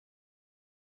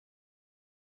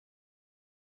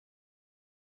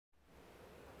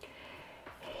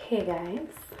Hey guys,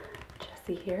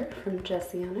 Jessie here from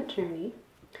Jessie on a Journey.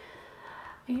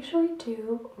 I usually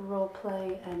do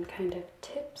roleplay and kind of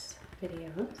tips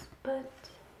videos, but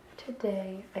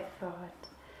today I thought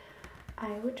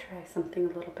I would try something a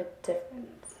little bit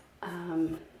different.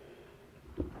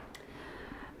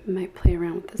 Might play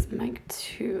around with this mic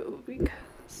too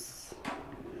because I'm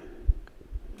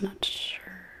not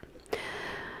sure.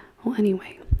 Well,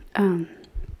 anyway,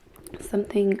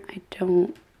 something I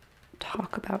don't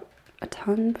talk about a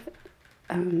ton, but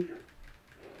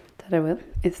that I will,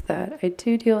 is that I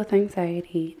do deal with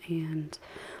anxiety, and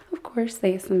of course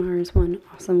ASMR is one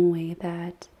awesome way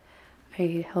that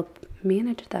I help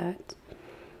manage that.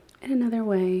 And another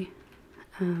way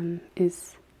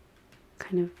is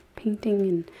kind of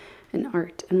painting and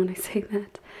art. And when I say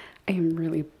that, I am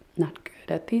really not good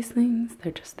at these things.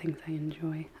 They're just things I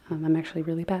enjoy. I'm actually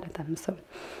really bad at them, so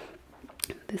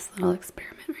this little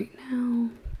experiment right now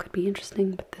could be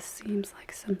interesting, but this seems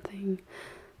like something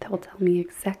that will tell me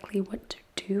exactly what to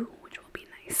do, which will be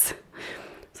nice.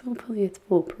 So hopefully it's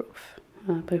foolproof,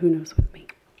 but who knows with me.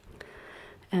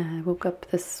 I woke up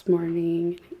this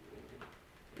morning,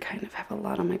 kind of have a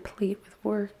lot on my plate with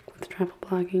work, with travel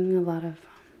blogging, a lot of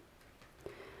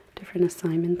different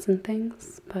assignments and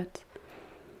things, but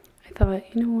I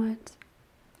thought, you know what,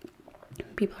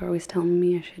 people are always telling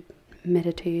me I should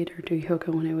meditate or do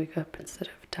yoga when I wake up instead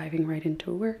of diving right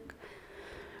into work,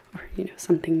 or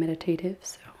something meditative.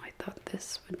 So I thought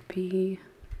this would be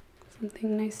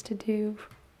something nice to do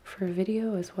for a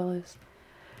video as well as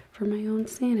for my own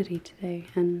sanity today.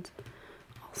 And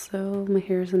also my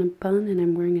hair is in a bun and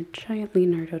I'm wearing a giant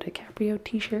Leonardo DiCaprio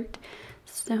t-shirt,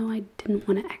 so I didn't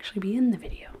want to actually be in the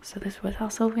video, so this was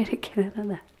also a way to get out of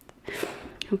that.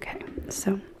 Okay,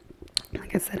 so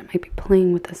like I said, I might be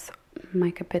playing with this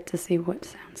mic a bit to see what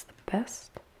sounds the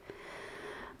best.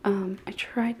 I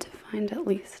tried to find at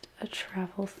least a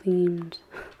travel themed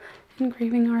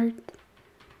engraving art.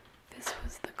 This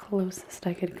was the closest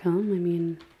I could come. I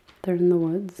mean, they're in the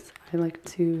woods. I like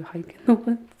to hike in the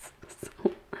woods,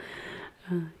 so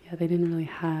yeah, they didn't really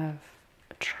have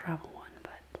a travel one,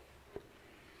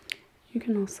 but you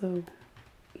can also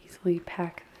easily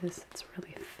pack this. It's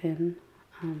really thin,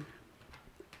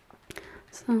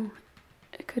 so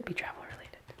it could be travel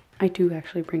related. I do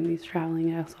actually bring these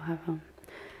traveling. I also have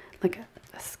like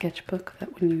a sketchbook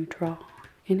that when you draw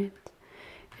in it,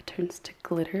 it turns to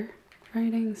glitter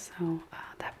writing, so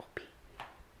that will be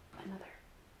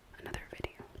another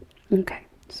video. Okay,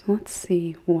 so let's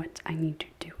see what I need to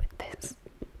do with this.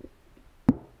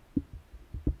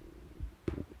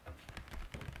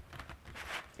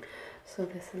 So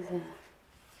this is an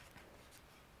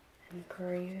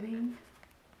engraving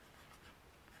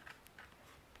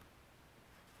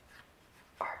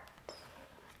art.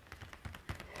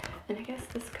 And I guess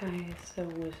this guy is a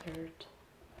wizard.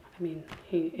 I mean,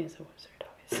 he is a wizard,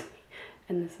 obviously.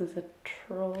 And this is a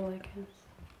troll, I guess.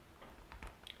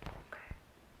 Okay.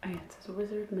 Oh yeah, it says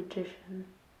wizard, magician.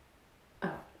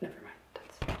 Oh, never mind.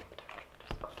 That's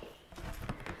okay.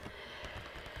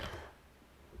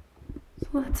 So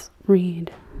let's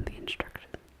read the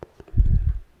instructions.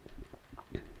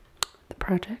 The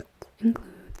project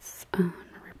includes a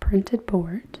reprinted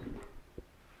board.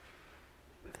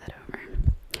 Move that over.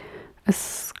 A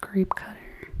scrape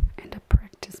cutter and a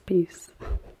practice piece.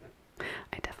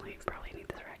 I definitely probably need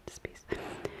this practice piece.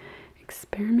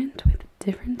 Experiment with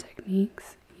different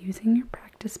techniques using your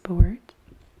practice board.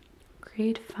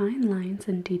 Create fine lines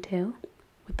and detail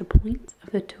with the point of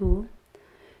the tool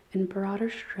and broader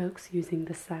strokes using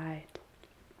the side.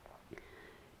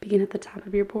 Begin at the top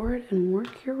of your board and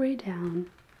work your way down.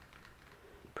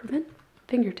 Prevent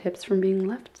fingertips from being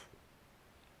left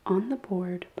on the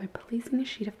board by placing a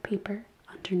sheet of paper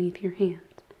underneath your hand.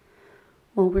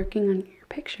 While working on your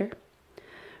picture,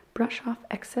 brush off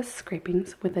excess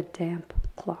scrapings with a damp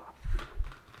cloth.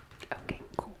 Okay,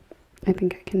 cool. I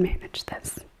think I can manage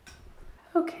this.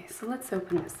 Okay, so let's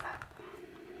open this up.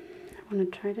 I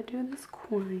want to try to do this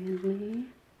quietly.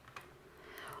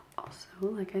 Also,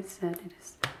 like I said, it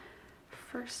is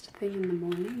first thing in the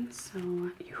morning, so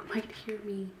you might hear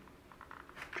me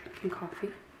drinking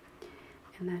coffee.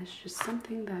 And that is just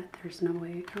something that there's no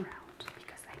way around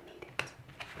because I need it.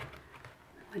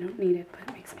 I don't need it, but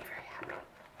it makes me very happy.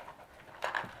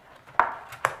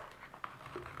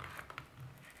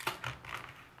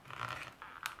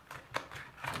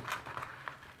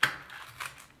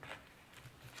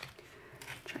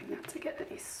 Trying not to get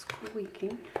any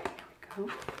squeaking. Here we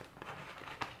go.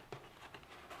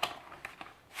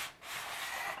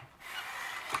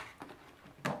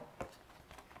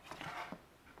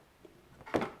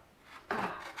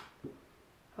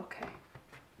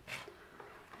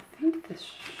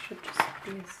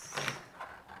 as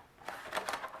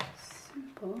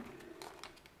simple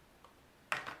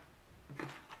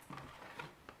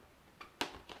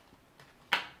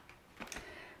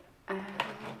as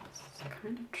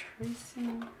kind of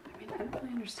tracing. I mean, I don't really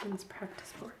understand this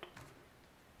practice board.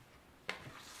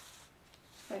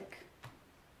 Like,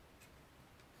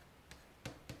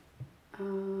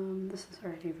 this is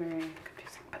already very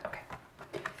confusing, but okay.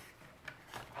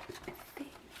 I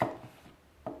think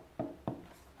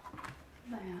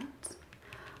that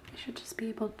I should just be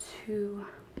able to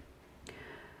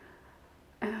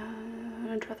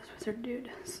draw this wizard dude,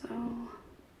 so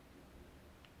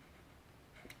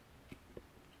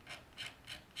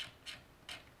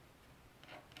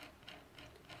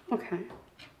okay.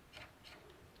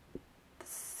 This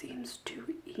seems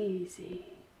too easy.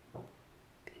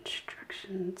 The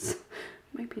instructions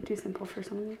might be too simple for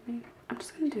someone like me. I'm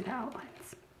just going to do the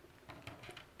outlines.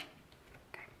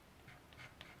 Okay.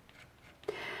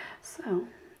 So,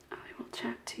 I will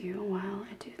chat to you while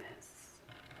I do this.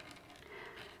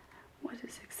 What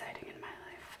is exciting in my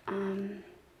life?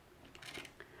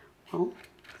 Well,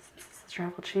 since this is a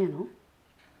travel channel,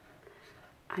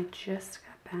 I just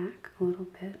got back a little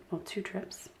bit, well, 2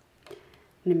 trips.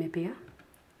 Namibia,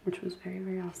 which was very,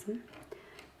 very awesome.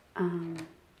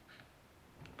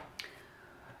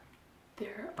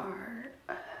 There are,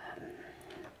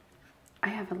 I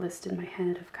have a list in my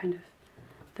head of kind of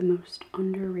the most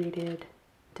underrated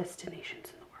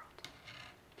destinations in the world.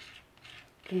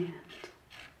 And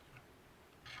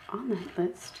on that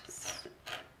list is,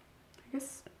 I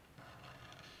guess,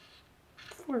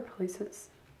 4 places.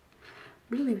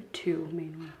 Really 2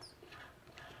 main ones.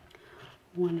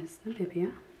 One is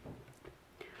Namibia.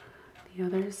 The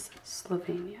other is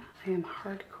Slovenia. I am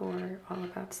hardcore all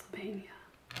about Slovenia.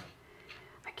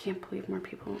 I can't believe more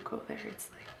people won't go there. It's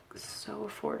like so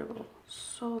affordable,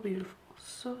 so beautiful,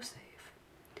 so safe.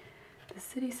 The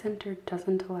city center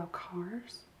doesn't allow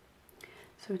cars,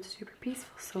 so it's super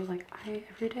peaceful. So like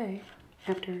every day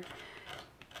after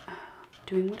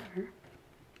doing whatever,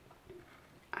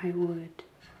 I would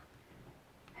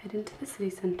head into the city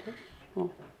center.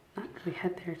 Well, not really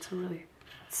head there, it's a really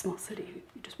small city,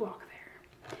 you just walk there.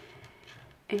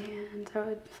 And I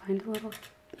would find a little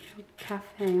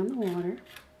cafe on the water.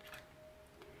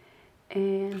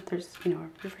 And there's, a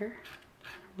river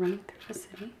running through the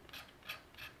city.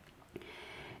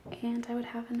 And I would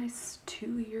have a nice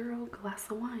 €2 glass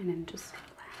of wine and just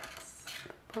relax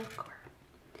with a book, or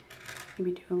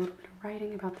maybe do a little bit of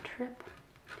writing about the trip.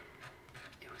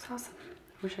 It was awesome.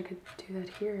 I wish I could do that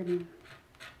here. I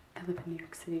live in New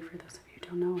York City, for those of you who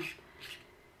don't know.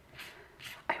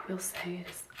 I will say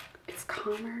it's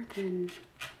calmer than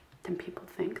people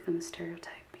think, than the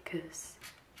stereotype, because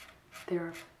there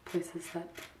are places that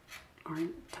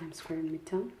aren't Times Square and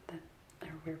Midtown that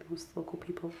are where most local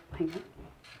people hang out.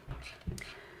 You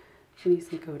can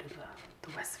easily go to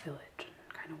the West Village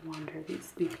and kind of wander these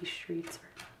sleepy streets, or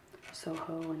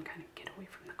Soho, and kind of get away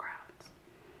from the crowds.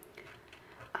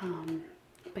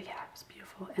 But yeah, it was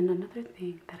beautiful. And another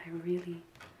thing that I really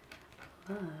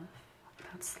love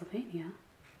about Slovenia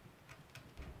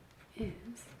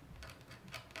is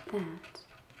that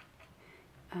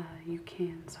you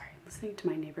can, sorry, I'm listening to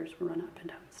my neighbors run up and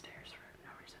down the stairs for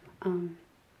no reason.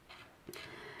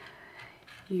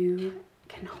 You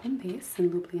can home base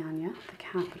in Ljubljana, the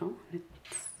capital.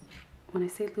 When I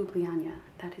say Ljubljana,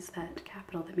 that is that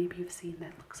capital that maybe you've seen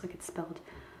that looks like it's spelled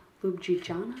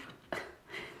Ljubljana.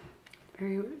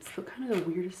 It's still kind of the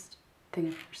weirdest thing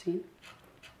I've ever seen,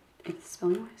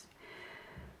 spelling wise.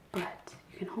 But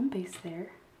you can home base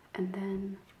there, and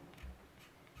then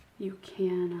you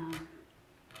can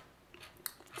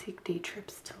take day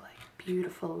trips to like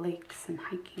beautiful lakes and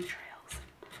hiking trails,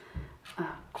 and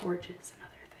gorges and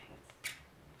other things.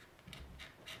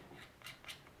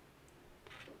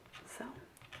 So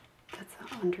that's an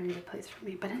underrated place for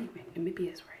me. But anyway,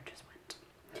 Namibia is where I just went.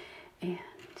 And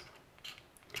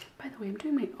by the way, I'm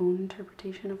doing my own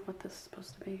interpretation of what this is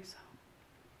supposed to be, so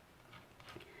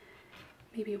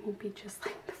maybe it won't be just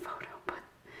like the photo, but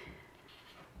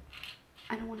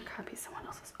I don't want to copy someone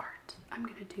else's art. I'm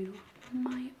going to do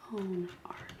my own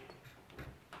art.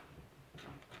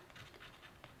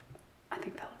 I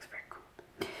think that looks very cool.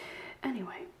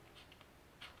 Anyway,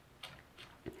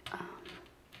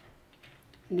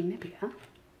 Namibia.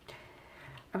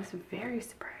 I was very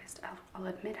surprised. I'll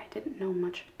admit I didn't know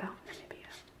much about Namibia.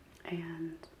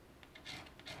 And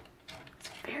it's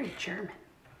very German.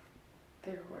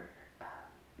 There were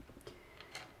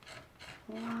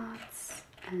lots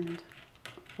and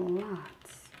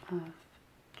lots of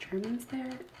Germans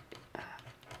there.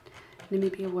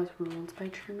 Namibia was ruled by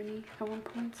Germany at one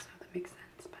point, so that makes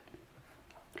sense. But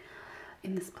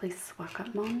in this place,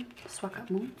 Swakopmund,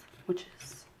 which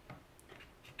is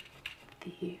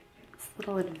this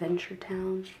little adventure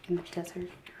town in the desert.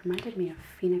 It reminded me of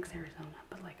Phoenix, Arizona,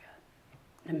 but like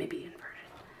a Namibian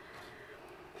version.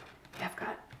 You've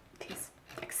got these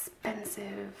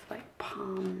expensive, like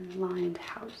palm-lined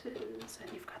houses,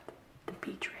 and you've got the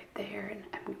beach right there,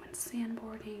 and we went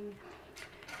sandboarding,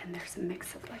 and there's a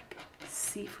mix of like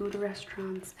seafood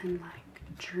restaurants and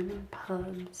like German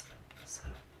pubs. So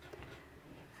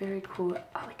very cool.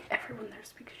 Like everyone there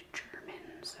speaks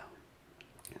German, so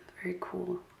very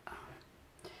cool.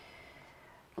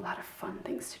 A lot of fun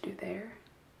things to do there.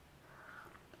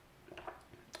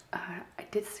 I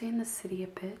did stay in the city a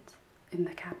bit, in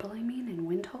the capital I mean, in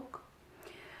Windhoek.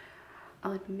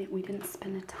 I'll admit we didn't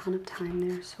spend a ton of time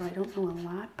there, so I don't know a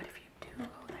lot, but if you do go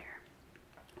there,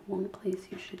 one place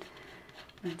you should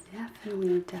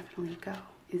definitely go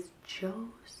is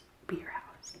Joe's Beer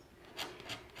House.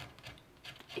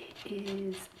 It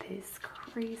is this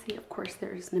crazy, of course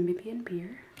there's Namibian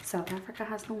beer. South Africa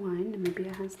has the wine,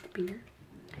 Namibia has the beer.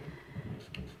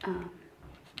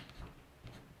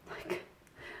 Like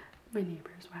my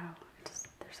neighbors, wow,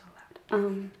 they're so loud.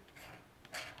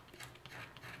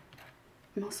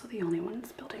 I'm also the only one in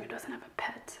this building who doesn't have a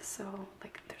pet, so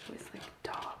like there's always like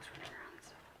dogs running around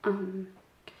and stuff.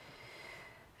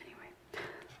 Anyway,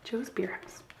 Joe's Beer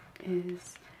House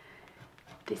is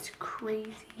this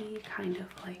crazy kind of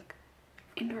like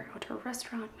indoor-outdoor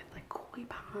restaurant with like koi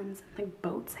ponds and like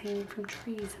boats hanging from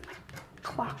trees and like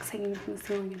clocks hanging from the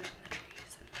ceiling and from the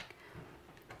trees and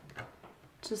like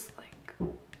just like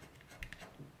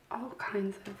all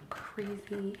kinds of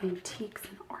crazy antiques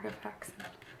and artifacts and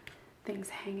things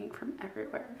hanging from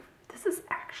everywhere. This is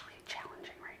actually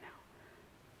challenging right now.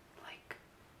 Like,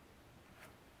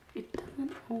 it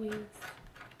doesn't always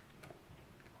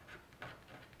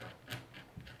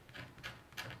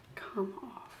come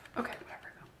off. Okay,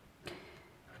 whatever though.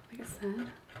 Like I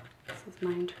said, this is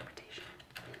my interpretation.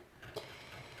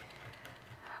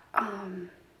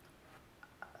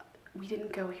 We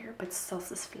didn't go here, but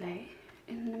Sossusvlei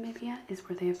in Namibia is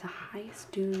where they have the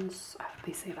highest dunes.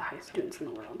 They say the highest dunes in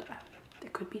the world.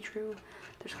 It could be true.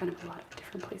 There's kind of a lot of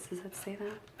different places that say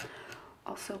that.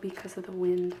 Also because of the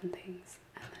wind and things,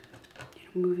 and then,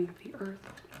 you know, moving of the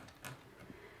earth,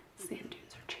 sand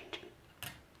dunes are changing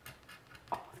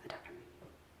all of the time.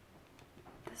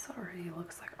 This already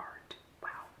looks like art. Wow,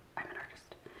 I'm an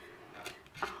artist.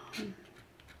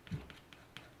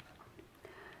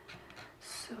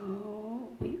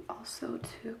 So we also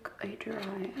took a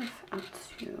drive out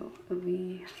to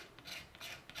the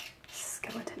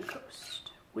Skeleton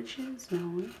Coast, which is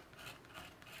known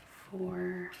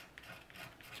for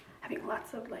having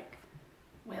lots of like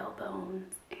whale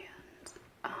bones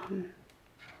and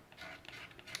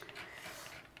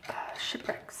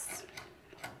shipwrecks.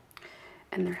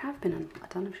 And there have been a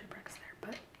ton of shipwrecks there,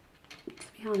 but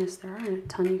to be honest, there aren't a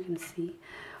ton you can see.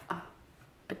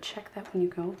 But check that when you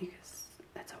go, because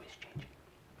that's always changing.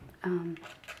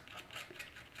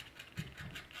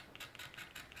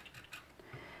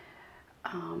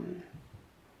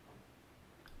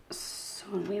 So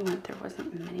when we went, there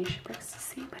wasn't many shipwrecks to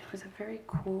see, but it was a very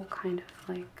cool kind of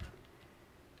like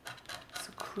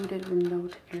secluded,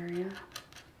 remote area.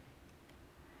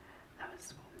 That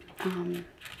was cool.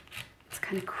 It's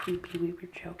kind of creepy. We were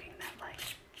joking that like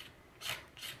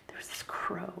there was this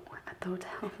crow at the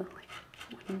hotel that like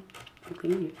wouldn't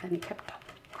leave, and he kept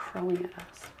crowing at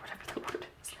us, whatever the word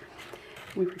is.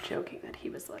 We were joking that he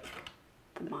was like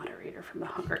the moderator from the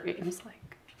Hunger Games,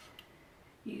 like,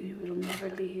 you will never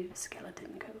leave,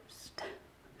 Skeleton Coast.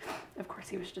 Of course,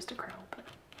 he was just a crow, but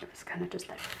it was kind of just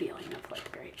that feeling of like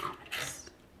very ominous,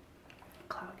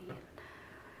 cloudy.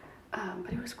 And,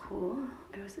 but it was cool.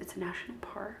 It's a national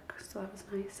park, so that was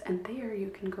nice. And there you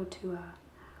can go to a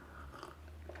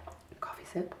coffee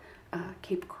sip,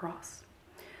 Cape Cross,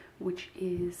 which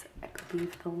is, I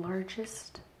believe, the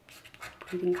largest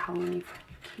breeding colony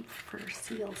for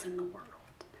seals in the world.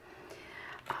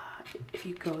 If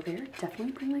you go there,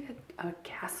 definitely bring like a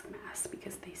gas mask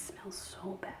because they smell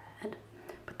so bad,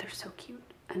 but they're so cute,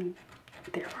 and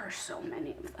there are so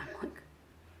many of them, like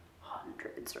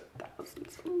hundreds or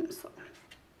thousands of them. So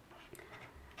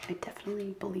I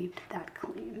definitely believed that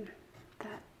claim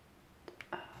that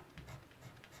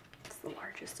it's the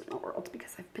largest in the world,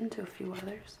 because I've been to a few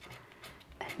others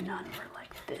and none were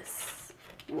like this.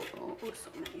 Whoa,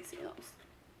 so many seals.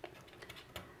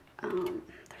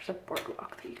 There's a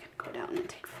boardwalk that you can go down and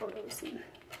take photos, and you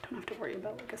don't have to worry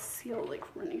about like a seal like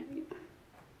running at you,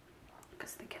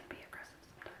 because they can be aggressive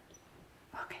sometimes.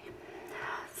 Okay,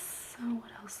 so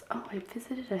what else? Oh, I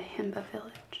visited a Himba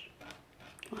village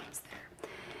while I was there.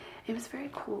 it was very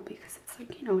cool because it's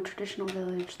like, you know, a traditional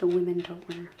village. The women don't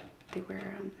wear, they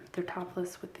wear, they're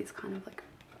topless with these kind of like,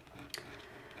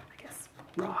 I guess,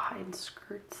 rawhide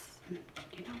skirts. And,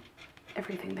 you know,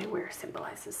 everything they wear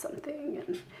symbolizes something.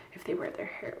 And if they wear their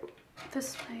hair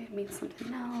this way, it means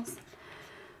something else.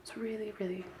 It's really,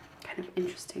 really kind of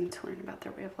interesting to learn about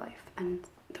their way of life. And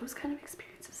those kind of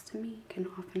experiences to me can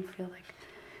often feel like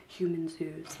human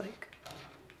zoos. Like,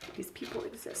 these people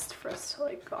exist for us to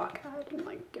like gawk at and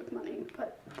like give money,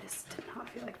 but this did not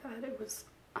feel like that. It was,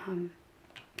 I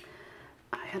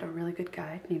had a really good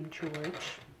guide named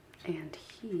George, and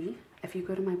he, if you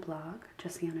go to my blog,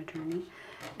 Jessie on a Journey,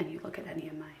 and you look at any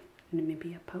of my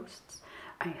Namibia posts,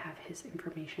 I have his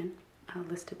information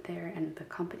listed there and the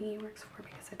company he works for,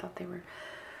 because I thought they were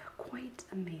quite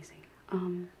amazing.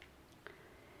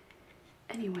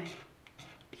 Anyway,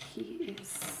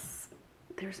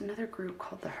 there's another group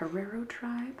called the Herero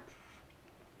tribe,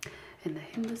 and the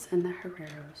Himbas and the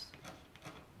Hereros,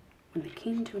 when they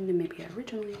came to Namibia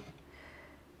originally,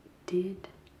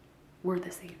 were the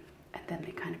same, and then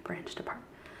they kind of branched apart.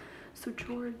 So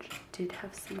George did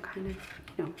have some kind of,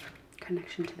 you know,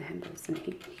 connection to the Himbas, and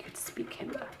he could speak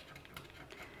Himba.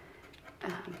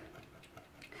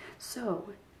 So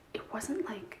it wasn't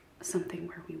like something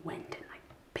where we went and like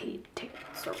paid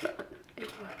tickets or whatever.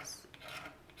 It was,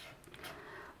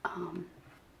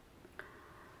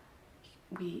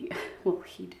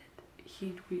 he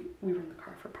did. We were in the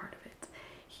car for part of it.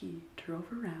 He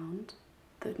drove around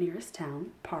the nearest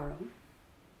town, Paro,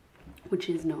 which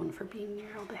is known for being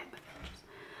near all the Himba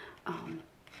villages.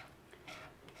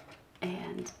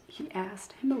 And he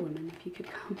asked Himba women if he could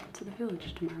come to the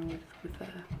village tomorrow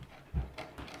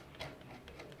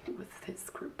with his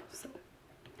group. So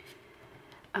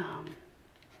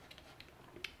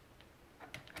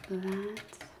that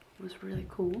was really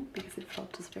cool because it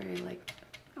felt just very like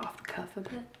off the cuff a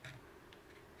bit.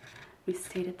 We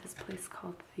stayed at this place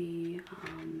called the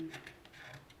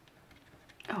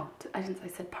I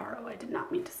said Paro. I did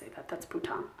not mean to say that. That's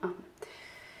Bhutan.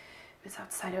 It's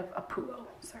outside of Apuo.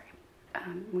 Sorry.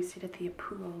 We stayed at the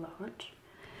Apuo Lodge,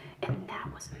 and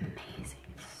that was amazing.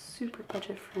 It's super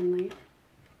budget friendly,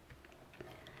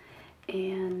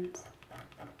 and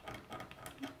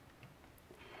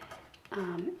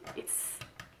it's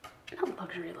not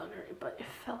luxury, but it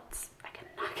felt, I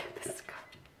cannot get this cut.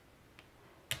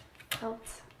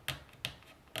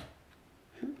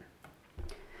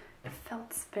 It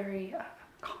felt very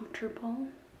comfortable.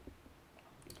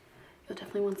 You'll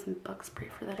definitely want some bug spray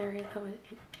for that area though.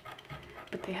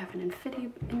 But they have an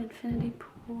infinity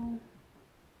pool,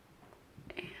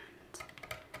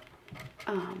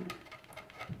 and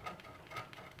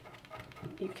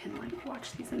you can like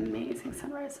watch these amazing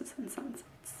sunrises and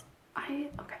sunsets. I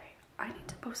need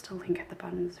to post a link at the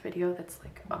bottom of this video that's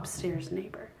like upstairs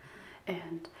neighbor,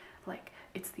 and like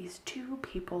it's these two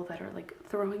people that are like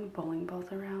throwing bowling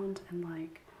balls around and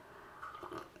like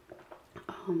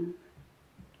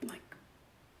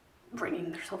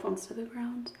bringing their cell phones to the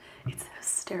ground. It's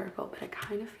hysterical, but I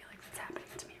kind of feel like that's happening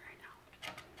to me right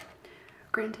now.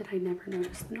 Granted, I never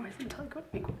noticed the noise until I go to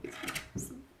make one of these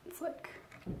videos. It's like,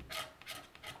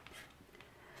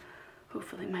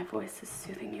 hopefully my voice is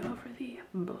soothing you over the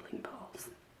bowling balls.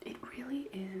 It really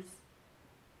is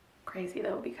crazy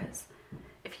though, because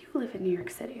if you live in New York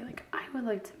City, like I would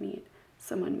like to meet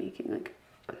someone making like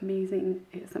amazing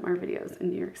ASMR videos in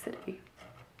New York City.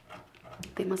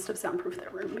 They must have soundproofed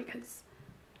their room, because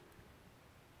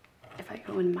if I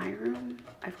go in my room,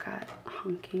 I've got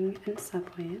honking and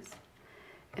subways.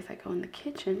 If I go in the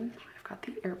kitchen, I've got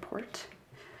the airport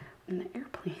and the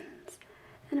airplanes.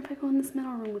 And if I go in this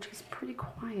middle room, which is pretty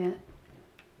quiet,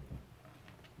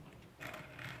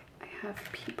 I have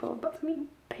people above me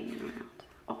banging around,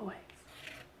 always.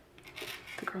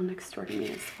 The girl next door to me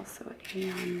is also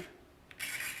a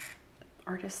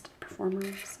artist, performer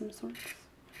of some sorts.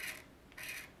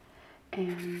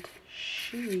 And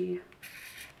she's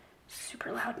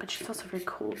super loud, but she's also very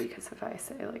cool, because if I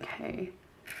say like, hey,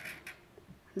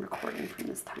 I'm recording from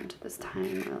this time to this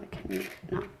time, or like, can you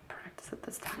not practice at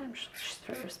this time, she's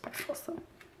very respectful. So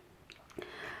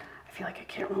I feel like I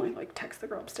can't really like text the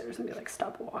girl upstairs and be like,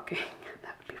 stop walking.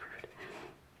 That would be rude.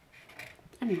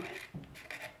 Anyway,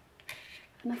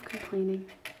 enough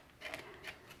complaining.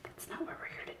 That's not what we're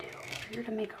here to do. We're here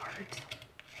to make art.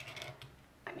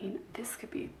 I mean, this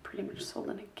could be pretty much sold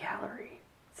in a gallery.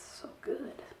 It's so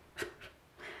good.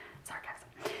 Sarcasm.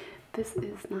 This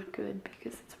is not good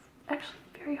because it's actually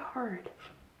very hard.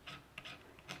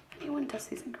 Anyone does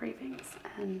these engravings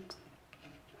and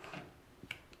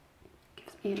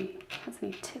has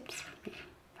any tips for me,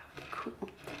 that would be cool.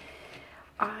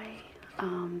 I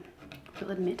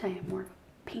will admit I am more of a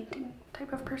painting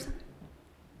type of person.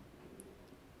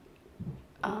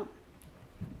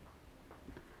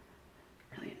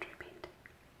 Really enjoy painting.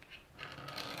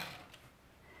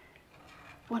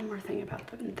 One more thing about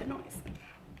the noise.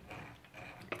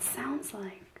 It sounds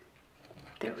like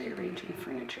they're rearranging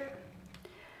furniture,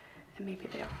 and maybe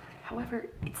they are. However,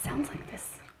 it sounds like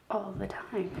this all the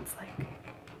time. It's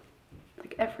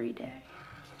like every day.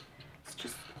 It's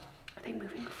just, are they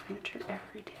moving furniture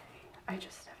every day? I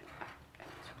just haven't. I'm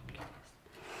so curious.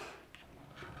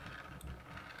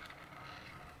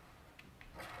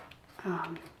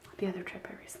 The other trip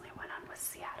I recently went on was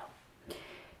Seattle,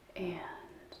 and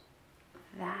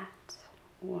that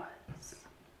was.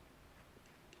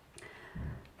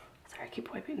 Sorry, I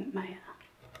keep wiping my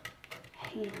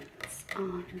hands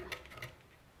on.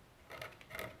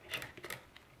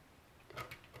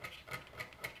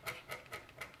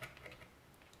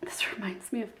 This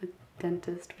reminds me of the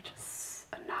dentist, which is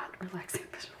a not relaxing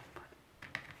visual, but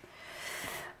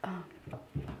I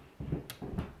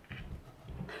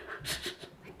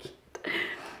can't.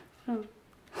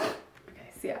 Okay,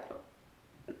 Seattle.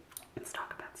 Let's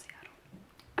talk about Seattle.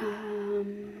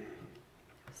 It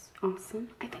was awesome.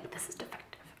 I think this is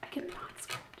defective. I cannot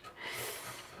scratch.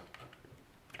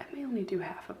 I may only do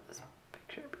half of this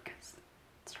picture because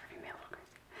it's driving me a little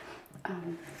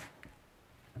crazy.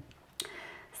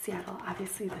 Seattle,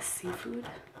 obviously the seafood,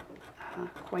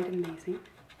 quite amazing.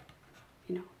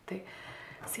 You know,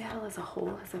 Seattle as a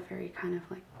whole has a very kind of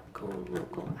like go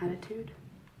local attitude,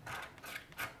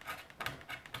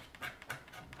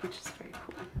 which is very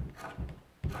cool.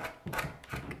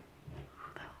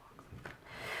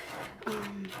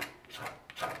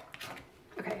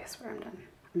 Okay, I swear I'm done.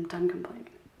 I'm done complaining.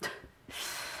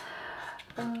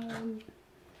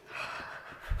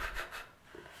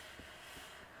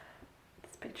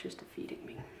 This picture's defeating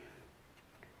me.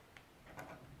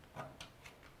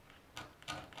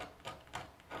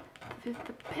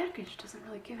 The package doesn't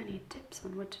really give any tips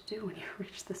on what to do when you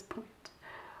reach this point.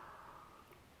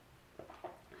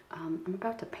 I'm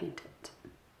about to paint it.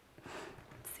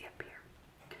 Let's see up here.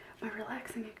 My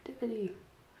relaxing activity.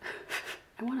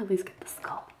 I want to at least get the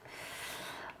skull.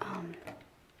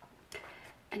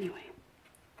 Anyway.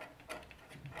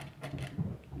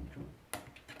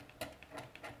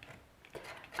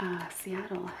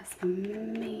 Seattle has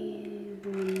amazing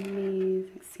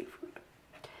seafood.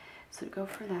 So to go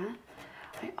for that,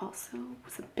 I also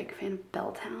was a big fan of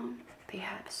Belltown. They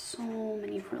have so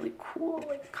many really cool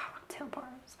like cocktail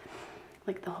bars,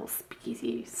 like the whole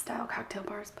speakeasy style cocktail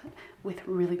bars, but with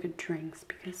really good drinks.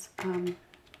 Because I'm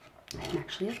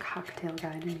actually a cocktail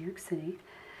guide in New York City,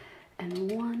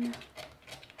 and one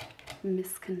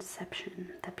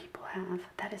misconception that people have,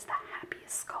 that is the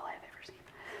happiest skull I've ever seen,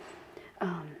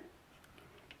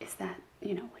 is that,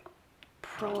 you know, like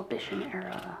Prohibition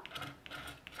era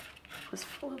was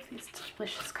full of these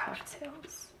delicious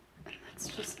cocktails, and that's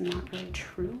just not really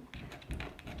true.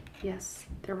 Yes,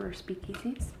 there were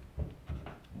speakeasies.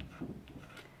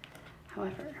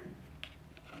 However,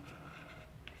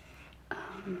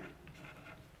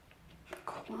 the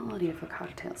quality of the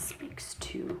cocktail speaks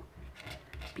to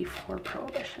before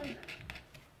Prohibition.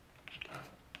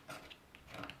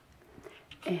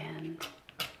 And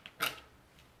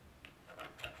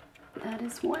that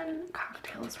is when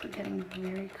cocktails were getting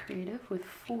very creative with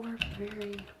 4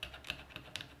 very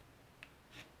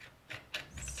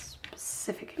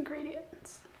specific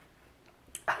ingredients.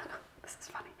 This is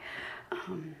funny.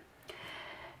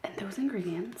 And those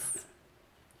ingredients,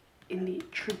 in the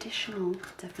traditional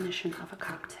definition of a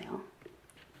cocktail,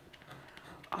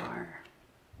 are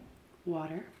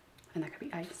water, and that could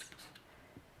be ice,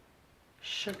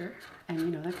 sugar, and you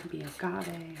know, that could be agave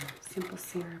or simple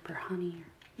syrup or honey, or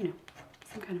you know,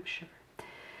 some kind of sugar.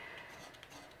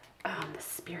 The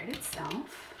spirit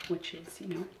itself, which is, you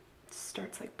know,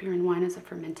 starts like beer and wine as a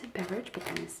fermented beverage, but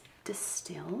then is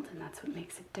distilled, and that's what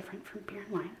makes it different from beer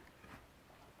and wine.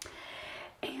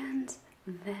 And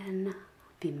then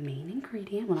the main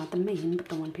ingredient, well, not the main, but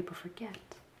the one people forget,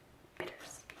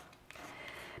 bitters.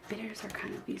 Bitters are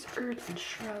kind of these herbs and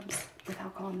shrubs with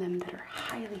alcohol in them that are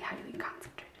highly, highly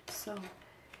concentrated. So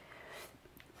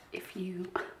if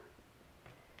you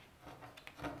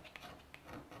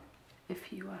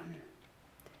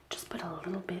just put a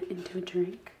little bit into a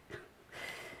drink,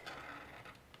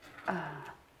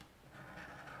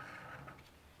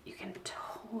 you can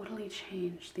totally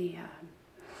change the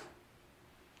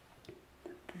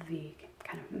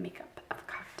kind of makeup of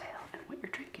a cocktail and what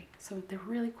you're drinking. So they're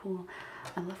really cool.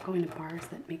 I love going to bars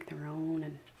that make their own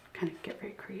and kind of get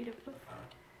very creative with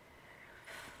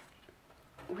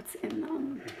what's in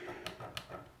them.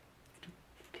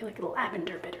 feel like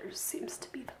lavender bitters seems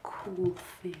to be the cool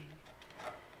thing.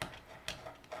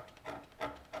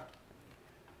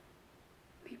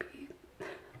 Maybe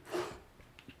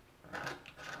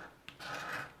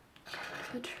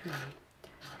the tree.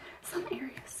 Some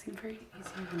areas seem very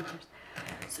easier than others.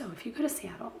 So if you go to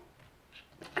Seattle,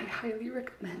 I highly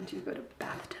recommend you go to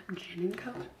Bathtub Gin &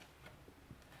 Co.,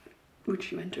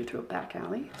 which you enter through a back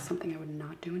alley, something I would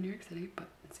not do in New York City, but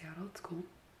in Seattle it's cool.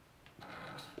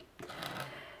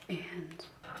 And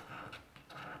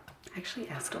I actually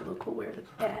asked a local where the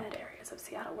bad areas of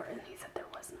Seattle were, and he said there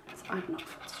was none. So I don't know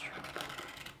if that's true.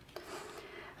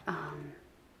 But,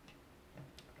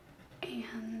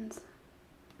 and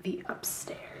the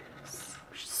upstairs,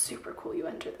 which is super cool. You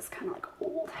enter this kind of like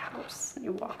old house, and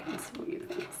you walk into what you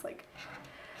think is like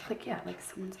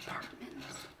someone's apartment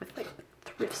with like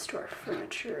thrift store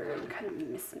furniture and kind of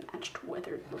mismatched,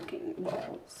 weathered-looking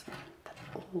walls. That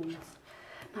old,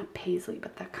 not paisley,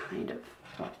 but that kind of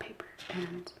wallpaper.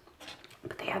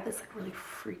 But they have this like really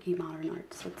freaky modern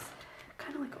art, so it's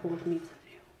kind of like old meets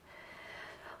new.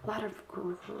 A lot of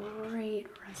great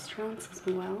restaurants as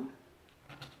well.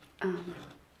 Of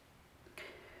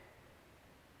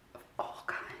all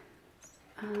kinds.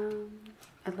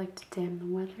 I liked Damn the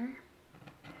Weather.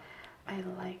 I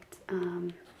liked, where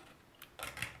did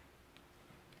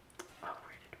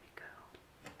we go?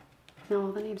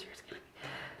 No, the names are escaping me.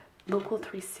 Local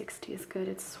 360 is good.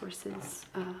 It sources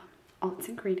all its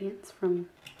ingredients from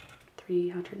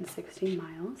 360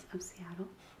 miles of Seattle.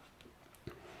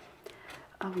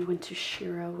 We went to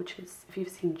Shiro, which is, if you've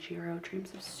seen Jiro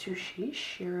Dreams of Sushi,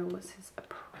 Shiro was his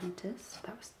apprentice.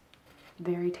 That was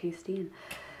very tasty and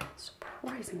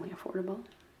surprisingly affordable.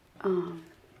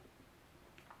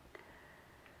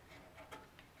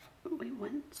 We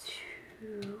went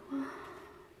to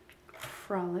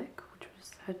Frolic, which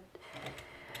was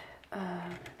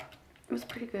it was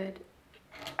pretty good.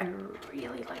 I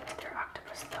really liked their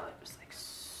octopus though. It was like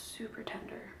super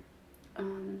tender.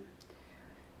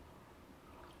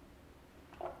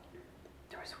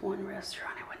 There was one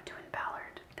restaurant I went to in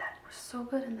Ballard that was so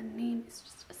good, and the name is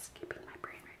just escaping my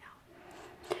brain right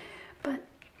now. But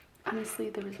honestly,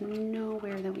 there was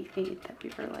nowhere that we ate that we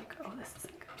were like, oh, this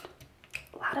isn't good.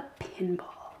 A lot of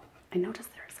pinball. I noticed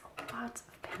there's lots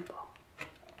of pinball.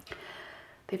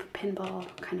 They have a pinball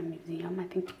kind of museum. I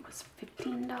think it was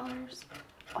 $15,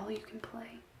 all you can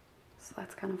play. So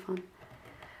that's kind of fun.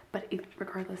 But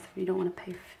regardless, if you don't want to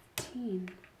pay $15,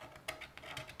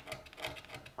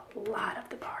 a lot of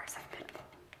the bars have pinball.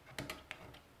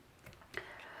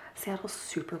 Seattle's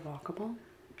super walkable.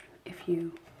 If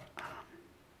you,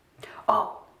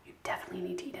 oh, you definitely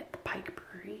need to eat at the Pike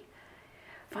Brewery.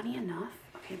 Funny enough,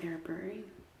 okay, they're a brewery,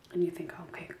 and you think, oh,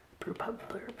 okay, brew pub,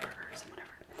 burgers, and whatever.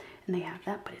 And they have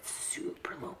that, but it's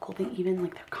super local. They even,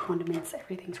 like, their condiments,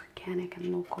 everything's organic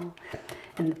and local,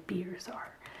 and the beers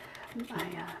are. The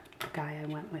guy I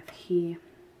went with, he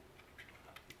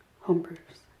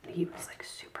homebrews, and he was, like,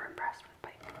 super impressed with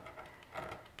Pike.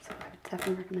 So I would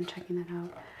definitely recommend checking that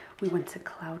out. We went to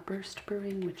Cloudburst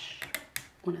Brewing, which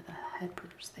one of the head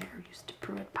brewers there used to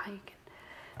brew at Pike,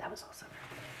 and that was also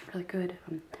really good.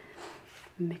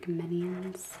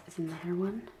 McMenians is another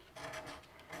one.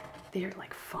 They're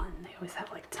like fun. They always have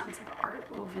like tons of art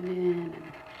woven in,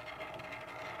 and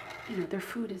you know, their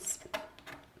food is,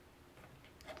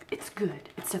 it's good.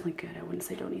 It's definitely good. I wouldn't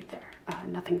say don't eat there.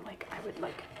 Nothing like I would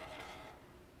like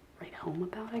write home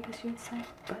about, I guess you would say.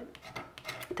 But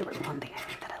there was one thing I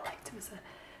think that I liked. It was a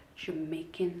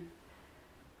Jamaican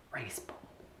rice bowl.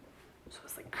 So it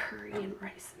was like curry and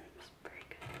rice, and it was very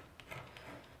good.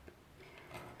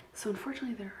 So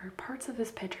unfortunately, there are parts of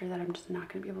this picture that I'm just not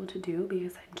going to be able to do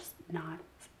because I'm just not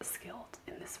skilled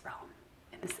in this realm,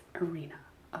 in this arena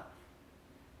of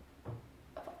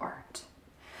art.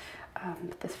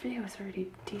 But this video is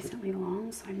already decently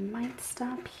long, so I might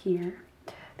stop here.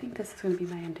 I think this is going to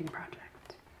be my ending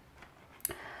project.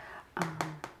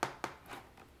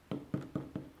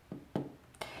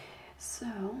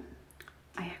 So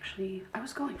I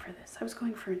was going for this. I was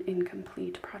going for an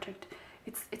incomplete project.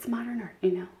 It's modern art,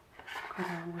 you know. Got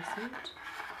our wizard.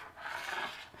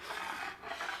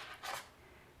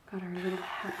 Got our little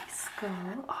happy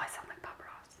skull. Oh, I sound like Bob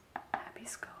Ross. Happy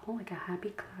skull, like a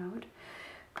happy cloud.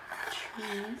 Got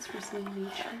trees for some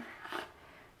nature.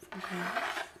 Some grass.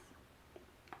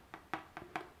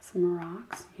 Some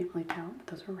rocks. You can't really tell, but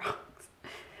those are rocks.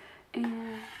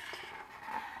 And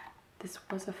this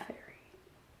was a fairy.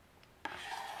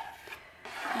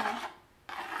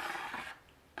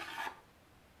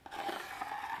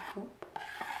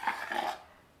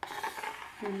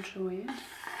 Enjoyed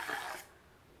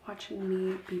watching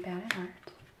me be bad at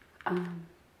art.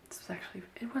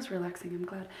 it was relaxing. I'm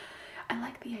glad. I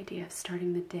like the idea of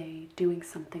starting the day doing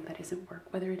something that isn't work,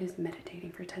 whether it is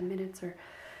meditating for 10 minutes or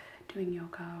doing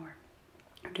yoga or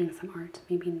doing some art.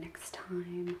 Maybe next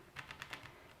time,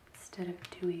 instead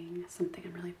of doing something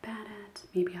I'm really bad at,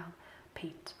 maybe I'll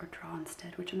paint or draw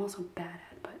instead, which I'm also bad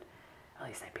at, but at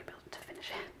least I'd be able to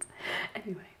finish it.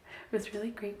 Anyway, it was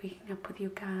really great waking up with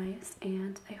you guys,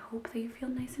 and I hope that you feel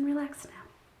nice and relaxed now.